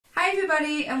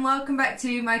everybody and welcome back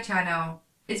to my channel.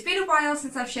 It's been a while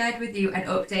since I've shared with you an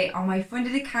update on my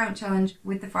funded account challenge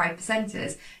with the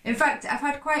 5%ers. In fact, I've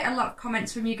had quite a lot of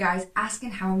comments from you guys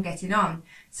asking how I'm getting on.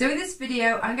 So in this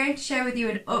video, I'm going to share with you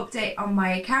an update on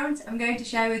my account. I'm going to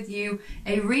share with you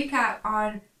a recap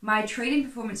on my trading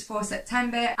performance for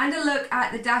September and a look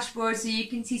at the dashboard so you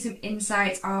can see some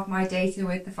insights of my data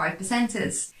with the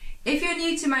 5%ers. If you're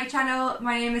new to my channel,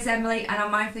 my name is Emily and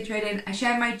on Mindfully Trading, I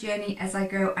share my journey as I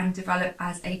grow and develop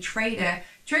as a trader,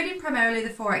 trading primarily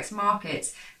the Forex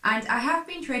markets. And I have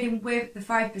been trading with the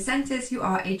 5%ers who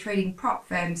are a trading prop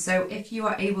firm. So if you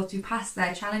are able to pass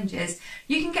their challenges,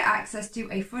 you can get access to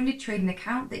a funded trading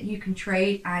account that you can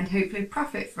trade and hopefully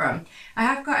profit from. I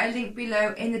have got a link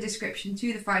below in the description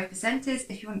to the 5%ers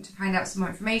if you want to find out some more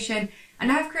information.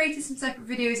 And I have created some separate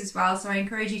videos as well, so I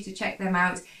encourage you to check them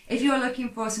out if you are looking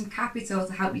for some capital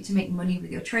to help you to make money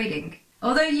with your trading.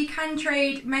 Although you can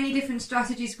trade many different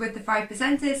strategies with the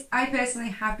 5%ers, I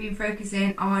personally have been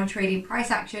focusing on trading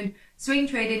price action, swing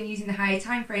trading using the higher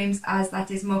time frames as that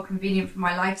is more convenient for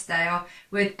my lifestyle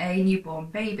with a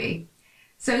newborn baby.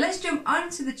 So let's jump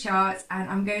onto the chart and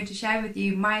I'm going to share with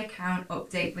you my account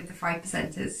update with the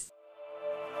 5%ers.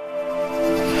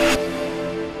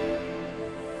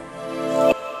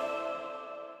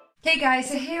 Hey guys,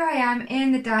 so here I am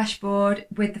in the dashboard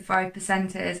with the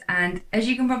 5%ers, and as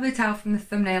you can probably tell from the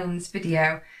thumbnail on this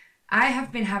video, I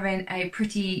have been having a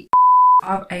pretty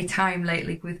of a time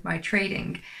lately with my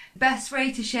trading. The best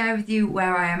way to share with you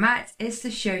where I am at is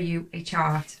to show you a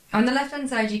chart. On the left hand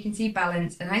side you can see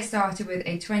balance, and I started with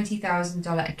a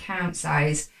 $20,000 account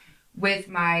size with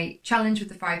my challenge with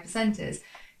the 5%ers.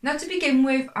 Now to begin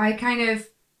with, I kind of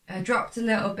dropped a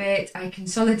little bit. I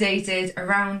consolidated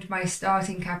around my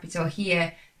starting capital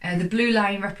here. The blue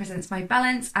line represents my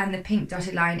balance and the pink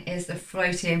dotted line is the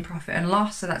floating profit and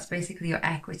loss, so that's basically your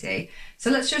equity.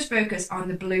 So let's just focus on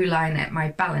the blue line at my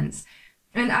balance.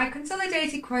 And I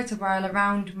consolidated quite a while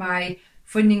around my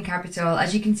funding capital.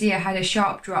 As you can see, I had a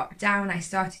sharp drop down. I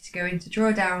started to go into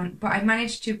drawdown, but I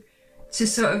managed to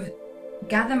sort of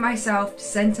gather myself, to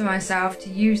center myself, to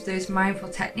use those mindful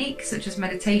techniques such as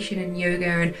meditation and yoga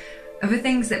and other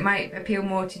things that might appeal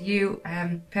more to you.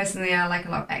 Personally, I like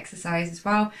a lot of exercise as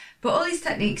well, but all these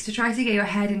techniques to try to get your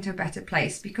head into a better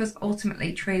place, because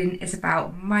ultimately trading is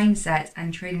about mindset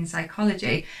and trading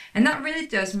psychology, and that really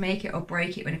does make it or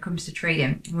break it when it comes to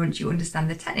trading once you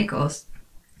understand the technicals.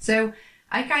 So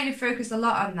I kind of focused a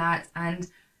lot on that, and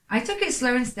I took it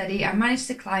slow and steady. I managed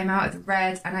to climb out of the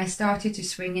red and I started to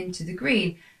swing into the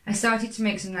green. I started to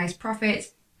make some nice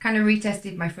profits, kind of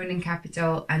retested my funding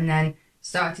capital and then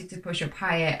started to push up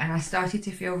higher, and I started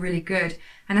to feel really good.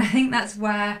 And I think that's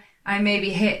where I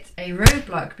maybe hit a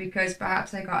roadblock, because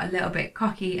perhaps I got a little bit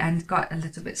cocky and got a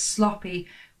little bit sloppy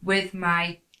with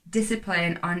my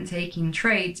discipline on taking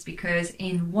trades, because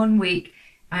in 1 week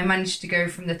I managed to go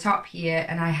from the top here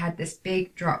and I had this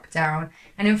big drop down.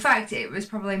 And in fact, it was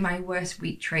probably my worst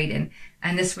week trading.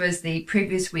 And this was the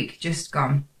previous week just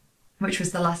gone, which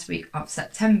was the last week of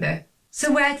September.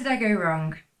 So where did I go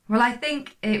wrong? Well, I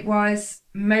think it was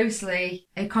mostly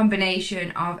a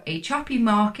combination of a choppy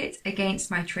market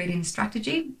against my trading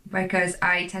strategy, because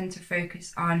I tend to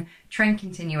focus on trend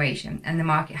continuation and the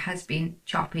market has been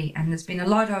choppy and there's been a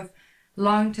lot of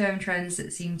long-term trends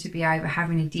that seem to be either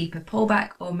having a deeper pullback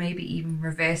or maybe even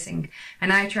reversing,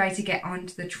 and I tried to get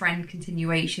onto the trend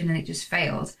continuation and it just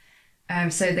failed.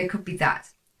 So there could be that.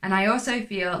 And I also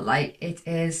feel like it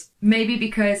is maybe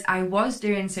because I was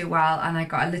doing so well and I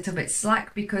got a little bit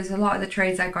slack, because a lot of the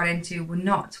trades I got into were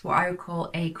not what I would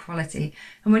call A quality.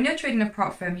 And when you're trading a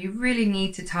prop firm, you really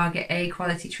need to target A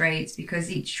quality trades, because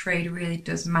each trade really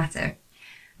does matter.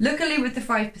 Luckily with the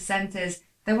 5%ers,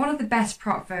 they're one of the best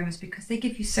prop firms because they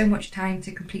give you so much time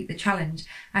to complete the challenge.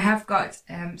 I have got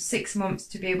 6 months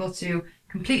to be able to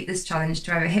complete this challenge,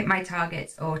 to either hit my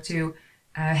targets or to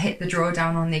hit the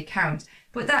drawdown on the account.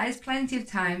 But that is plenty of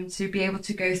time to be able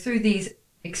to go through these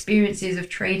experiences of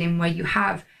trading where you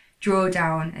have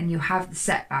drawdown and you have the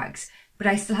setbacks, but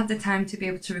I still have the time to be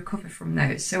able to recover from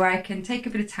those. So I can take a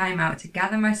bit of time out to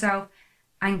gather myself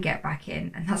and get back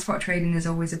in. And that's what trading is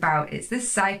always about. It's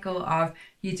this cycle of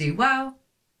you do well,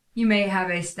 you may have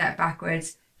a step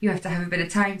backwards, you have to have a bit of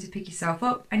time to pick yourself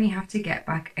up, and you have to get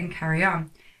back and carry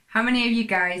on. How many of you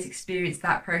guys experienced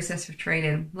that process of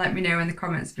trading? Let me know in the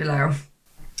comments below.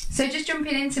 So just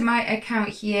jumping into my account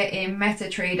here in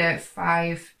MetaTrader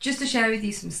 5, just to share with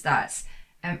you some stats.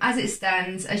 As it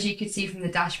stands, as you can see from the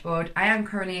dashboard, I am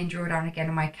currently in drawdown again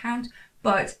on my account,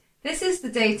 but this is the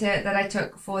data that I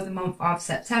took for the month of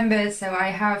September. So I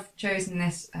have chosen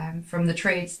this from the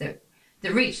trades that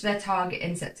that reached their target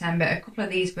in September. A couple of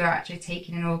these were actually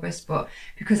taken in August, but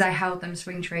because I held them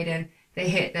swing trading, they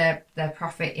hit their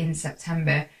profit in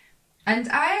September. And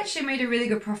I actually made a really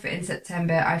good profit in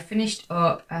September. I finished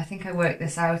up, I think I worked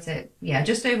this out at,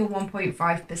 just over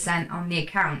 1.5% on the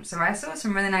account. So I saw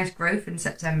some really nice growth in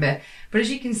September. But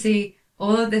as you can see,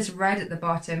 all of this red at the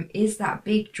bottom is that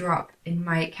big drop in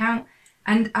my account.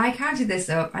 And I counted this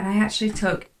up and I actually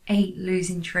took 8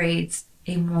 losing trades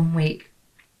in 1 week.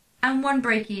 And 1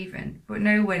 break even, but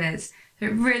no winners. So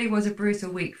it really was a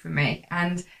brutal week for me.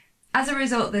 And as a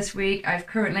result this week, I've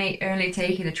currently only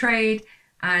taken a trade,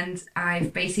 and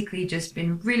I've basically just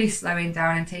been really slowing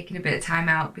down and taking a bit of time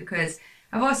out because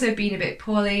I've also been a bit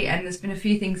poorly and there's been a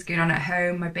few things going on at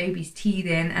home. My baby's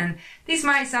teething, and these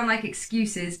might sound like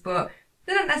excuses, but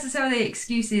they're not necessarily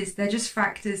excuses. They're just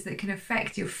factors that can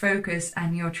affect your focus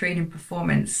and your trading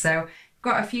performance. So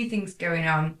got a few things going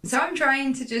on. So I'm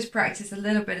trying to just practice a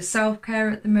little bit of self-care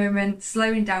at the moment,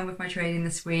 slowing down with my trading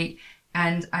this week,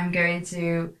 and I'm going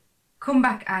to come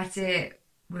back at it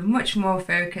with much more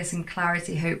focus and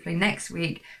clarity hopefully next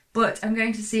week. But I'm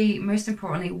going to see, most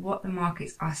importantly, what the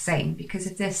markets are saying, because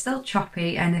if they're still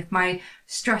choppy and if my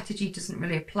strategy doesn't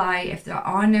really apply, if there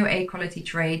are no A quality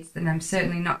trades, then I'm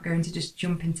certainly not going to just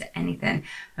jump into anything.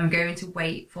 I'm going to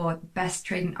wait for the best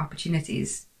trading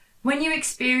opportunities. When you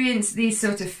experience these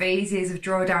sort of phases of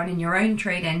drawdown in your own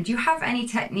trading, do you have any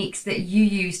techniques that you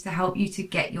use to help you to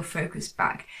get your focus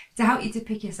back, to help you to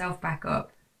pick yourself back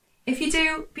up? If you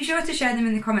do, be sure to share them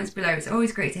in the comments below. It's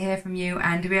always great to hear from you,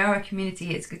 and we are a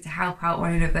community. It's good to help out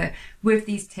one another with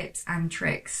these tips and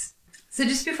tricks. So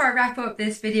just before I wrap up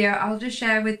this video, I'll just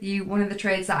share with you one of the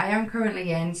trades that I am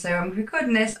currently in. So I'm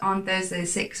recording this on Thursday, the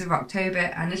 6th of October,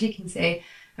 and as you can see,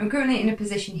 I'm currently in a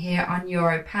position here on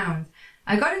Euro Pound.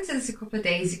 I got into this a couple of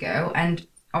days ago and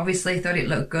obviously thought it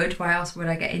looked good. Why else would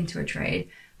I get into a trade?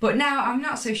 But now I'm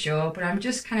not so sure, but I'm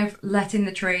just kind of letting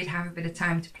the trade have a bit of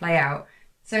time to play out.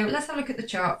 So let's have a look at the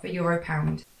chart for Euro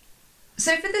Pound.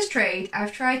 So for this trade,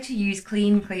 I've tried to use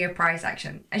clean, clear price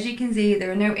action. As you can see,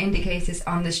 there are no indicators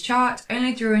on this chart,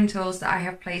 only drawing tools that I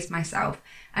have placed myself.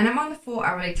 And I'm on the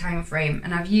 4-hourly time frame,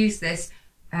 and I've used this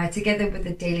together with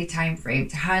the daily time frame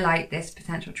to highlight this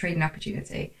potential trading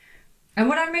opportunity. And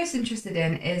what I'm most interested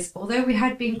in is, although we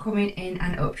had been coming in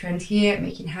an uptrend here,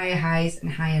 making higher highs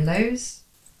and higher lows,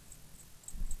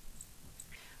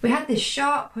 we had this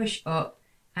sharp push up,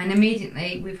 and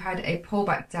immediately we've had a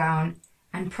pullback down,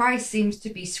 and price seems to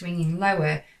be swinging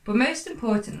lower. But most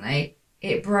importantly,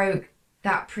 it broke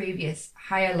that previous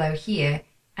higher low here,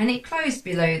 and it closed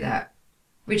below that,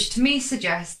 which to me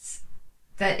suggests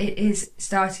that it is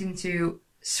starting to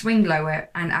swing lower,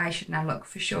 and I should now look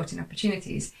for shorting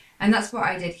opportunities. And that's what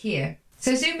I did here.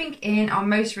 So zooming in on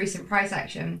most recent price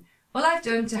action, all I've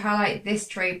done to highlight this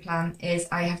trade plan is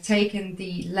I have taken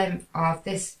the length of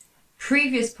this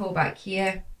previous pullback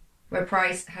here, where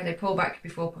price had a pullback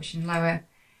before pushing lower,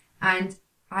 and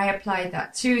I applied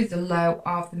that to the low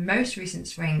of the most recent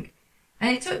swing, and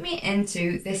it took me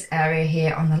into this area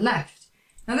here on the left.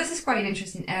 Now this is quite an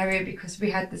interesting area because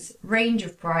we had this range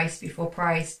of price before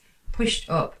price pushed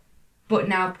up, but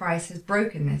now price has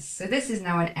broken this. So this is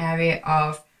now an area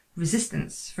of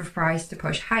resistance for price to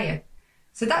push higher.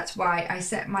 So that's why I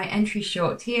set my entry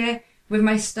short here with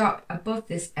my stop above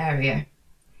this area.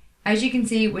 As you can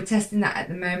see, we're testing that at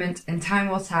the moment, and time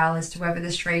will tell as to whether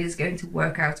this trade is going to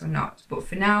work out or not. But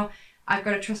for now, I've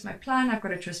got to trust my plan, I've got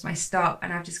to trust my stop,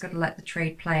 and I've just got to let the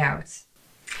trade play out.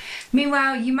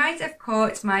 Meanwhile, you might have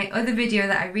caught my other video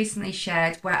that I recently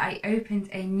shared where I opened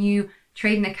a new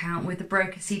trading account with the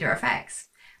broker CedarFX.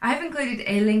 I have included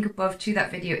a link above to that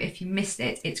video if you missed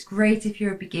it. It's great if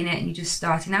you're a beginner and you're just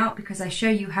starting out, because I show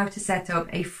you how to set up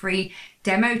a free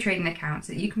demo trading account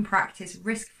so that you can practice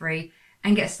risk-free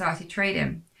and get started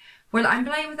trading. Well, I'm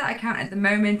playing with that account at the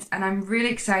moment and I'm really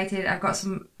excited. I've got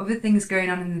some other things going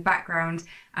on in the background.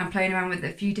 I'm playing around with a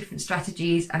few different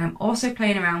strategies, and I'm also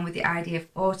playing around with the idea of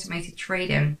automated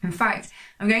trading. In fact,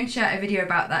 I'm going to share a video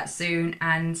about that soon,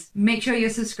 and make sure you're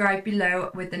subscribed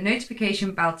below with the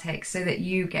notification bell tick so that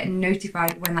you get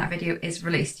notified when that video is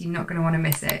released. You're not going to want to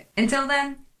miss it. Until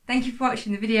then, thank you for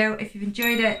watching the video. If you've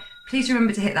enjoyed it, please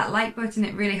remember to hit that like button.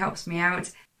 It really helps me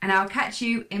out. And I'll catch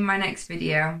you in my next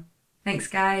video. Thanks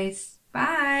guys.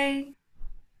 Bye.